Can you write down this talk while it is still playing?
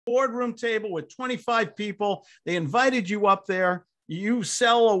boardroom table with 25 people. They invited you up there. You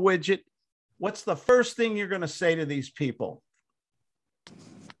sell a widget. What's the first thing you're going to say to these people?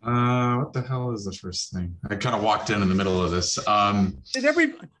 What the hell is the first thing? I kind of walked in the middle of this. What's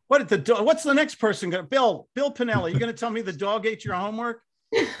the next person going to? Bill Pinelli, you going to tell me the dog ate your homework?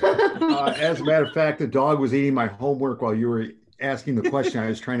 As a matter of fact, the dog was eating my homework while you were asking the question. I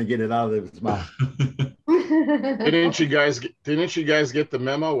was trying to get it out of his mouth. Didn't you guys get the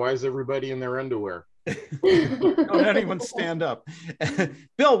memo? Why is everybody in their underwear? Don't anyone stand up.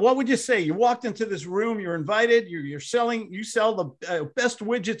 Bill, what would you say? You walked into this room, you're invited, you sell the best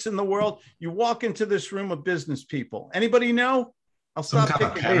widgets in the world. You walk into this room of business people. Anybody know? I'll stop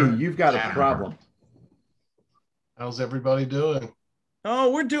picking. Hey, you've got a problem. How's everybody doing?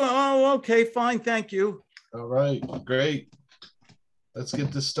 Oh, okay, fine, thank you. All right, great. Let's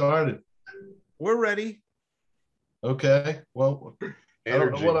get this started. We're ready. Okay. Well, I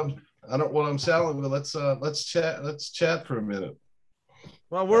don't know what I'm selling, but let's chat for a minute.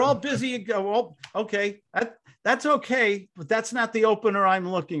 Well, we're all busy. Well, okay, that's okay, but that's not the opener I'm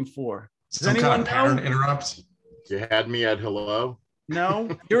looking for. Does anyone know? Interrupt. You had me at hello. No,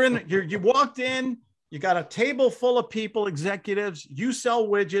 you walked in. You got a table full of people, executives. You sell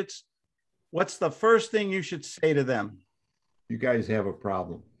widgets. What's the first thing you should say to them? You guys have a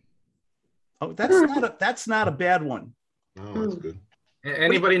problem. Oh, that's not a bad one. Oh, that's good.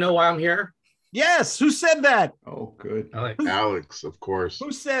 Anybody know why I'm here? Yes. Who said that? Oh, good. Alex, of course.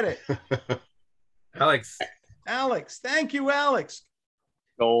 Who said it? Alex. Alex. Thank you, Alex.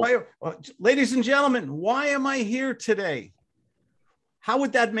 Ladies and gentlemen, why am I here today? How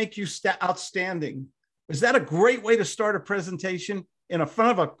would that make you outstanding? Is that a great way to start a presentation in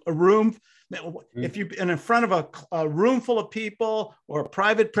front of a room? If you in front of a room full of people or a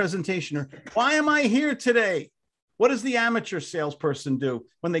private presentation, or why am I here today? What does the amateur salesperson do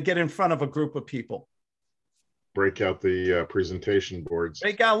when they get in front of a group of people? Break out the presentation boards.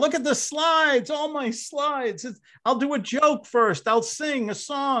 Look at the slides, all my slides. I'll do a joke first. I'll sing a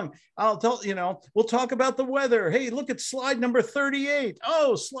song. I'll tell, we'll talk about the weather. Hey, look at slide number 38.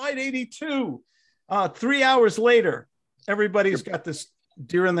 Oh, slide 82. 3 hours later, everybody's got this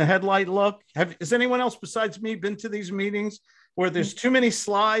deer in the headlight look. Has anyone else besides me been to these meetings where there's too many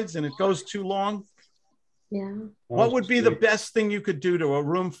slides and it goes too long? Yeah. What would be the best thing you could do to a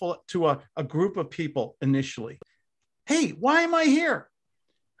room full, to a group of people initially? Hey, why am I here?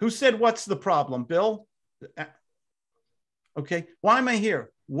 Who said, what's the problem? Bill? Okay. Why am I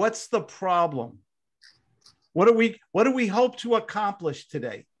here? What's the problem? What do we hope to accomplish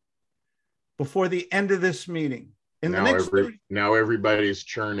today before the end of this meeting? Now everybody's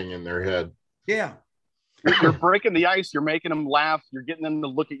churning in their head. Yeah. You're breaking the ice. You're making them laugh. You're getting them to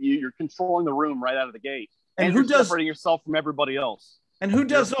look at you. You're controlling the room right out of the gate. And you're separating yourself from everybody else. And who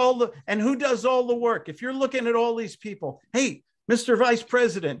does all the work? If you're looking at all these people, hey, Mr. Vice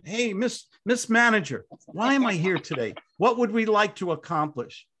President, hey, Miss Manager, why am I here today? What would we like to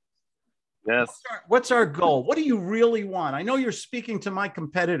accomplish? Yes. What's our goal? What do you really want? I know you're speaking to my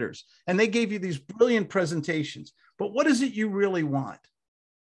competitors and they gave you these brilliant presentations, but what is it you really want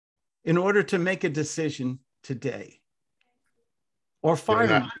in order to make a decision today? Or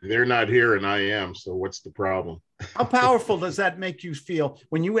fire they're not here and I am, so what's the problem? How powerful does that make you feel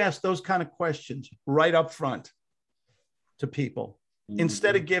when you ask those kind of questions right up front to people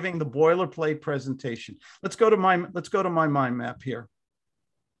instead of giving the boilerplate presentation? Let's go to my mind map here.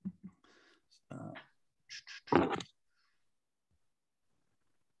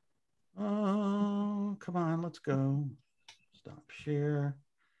 Oh, come on, let's go. Stop share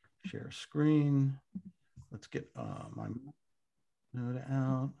screen. Let's get my note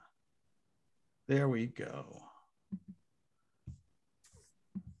out. There we go.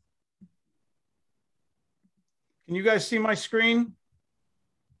 Can you guys see my screen?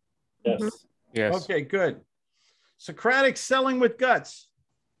 Yes. Yes. Okay, good. Socratic selling with guts.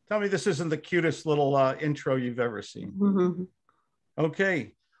 Tell me this isn't the cutest little intro you've ever seen. Mm-hmm.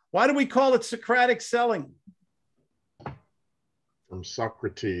 Okay. Why do we call it Socratic selling? From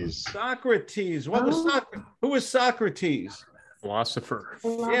Socrates. Socrates. What was Socrates? Who was Socrates? Philosopher.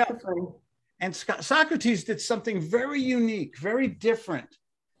 Yeah. And Socrates did something very unique, very different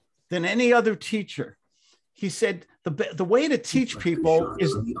than any other teacher. He said the way to teach people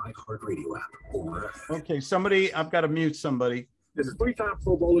is the iHeartRadio app. Okay, somebody, I've got to mute somebody. This is three-time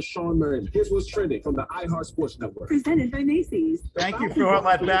Pro Bowler Sean Murray. Here's what's trending from the iHeart Sports Network. Presented by Macy's. Thank you for all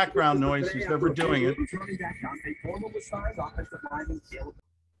that background noise. Who's ever doing it?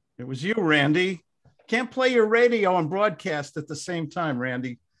 It was you, Randy. Can't play your radio and broadcast at the same time,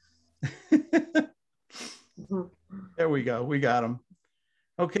 Randy. There we go. We got him.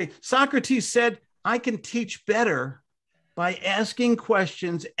 Okay. Socrates said, I can teach better by asking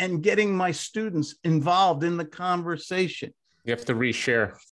questions and getting my students involved in the conversation. You have to reshare.